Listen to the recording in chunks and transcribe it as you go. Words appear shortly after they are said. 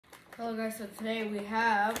Hello guys, so today we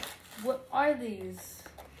have, what are these?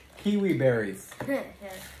 Kiwi berries.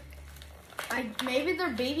 Maybe they're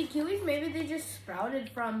baby kiwis, maybe they just sprouted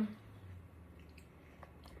from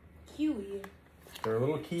kiwi. They're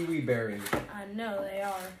little kiwi berries. I know they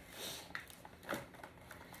are.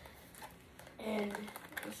 And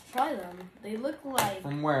let's try them. They look like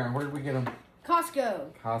From where? Where did we get them?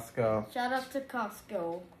 Costco. Costco. Shout out to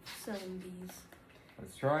Costco selling these.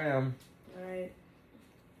 Let's try them. Alright.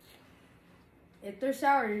 If they're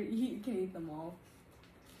sour, you can eat them all.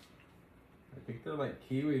 I think they're like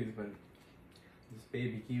kiwis, but just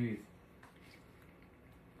baby kiwis.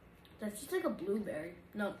 That's just like a blueberry.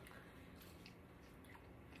 No.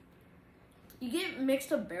 You get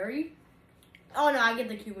mixed up berry. Oh no, I get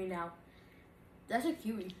the kiwi now. That's a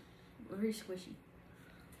kiwi. Very squishy.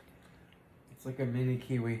 It's like a mini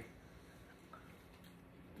kiwi.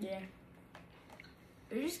 Yeah.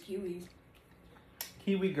 They're just kiwis.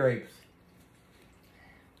 Kiwi grapes.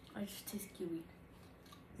 I just taste kiwi.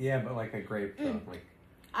 Yeah, but like a grape though. Like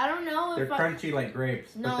I don't know they're if crunchy like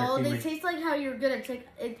grapes. No, but they're they kiwi. taste like how you're gonna take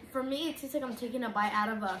it. For me, it tastes like I'm taking a bite out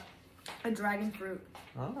of a dragon fruit.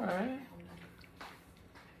 Alright.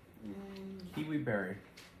 Kiwi berry.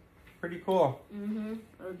 Pretty cool. Mm-hmm.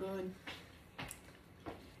 They're good.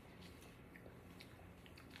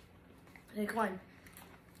 Take one.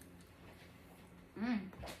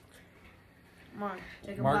 Come on,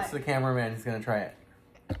 take a Mark's bite. the cameraman. He's gonna try it.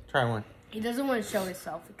 Try one. He doesn't want to show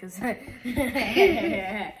himself because.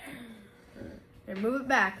 Here, move it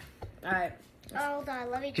back. All right. Hold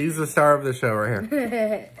on, let me. He's the star of the show right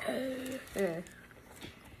here.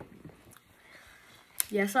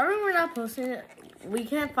 Yeah, sorry we're not posting it. We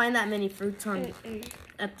can't find that many fruits on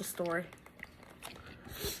at the store.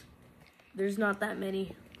 There's not that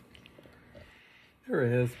many. There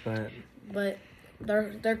is, But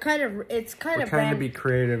they're kind of, it's kind we're of trying to be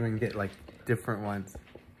creative and get like different ones.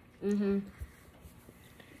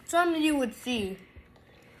 Some you would see,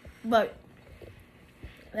 but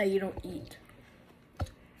that you don't eat.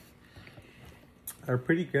 They're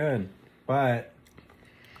pretty good, but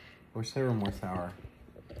I wish they were more sour.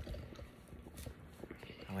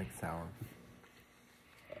 I like sour.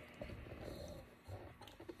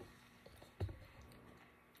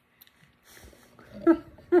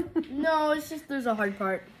 No, it's just there's a hard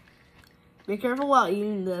part. Be careful while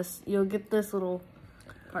eating this. You'll get this little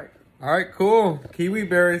part. All right, cool. Kiwi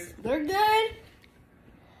berries. They're good.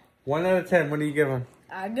 1 out of 10. What do you give them?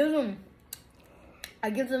 I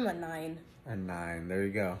give them a 9. A 9. There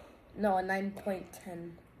you go. No, a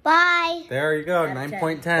 9.10. Bye. There you go. That's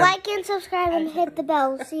 9.10. Like and subscribe and hit the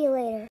bell. See you later.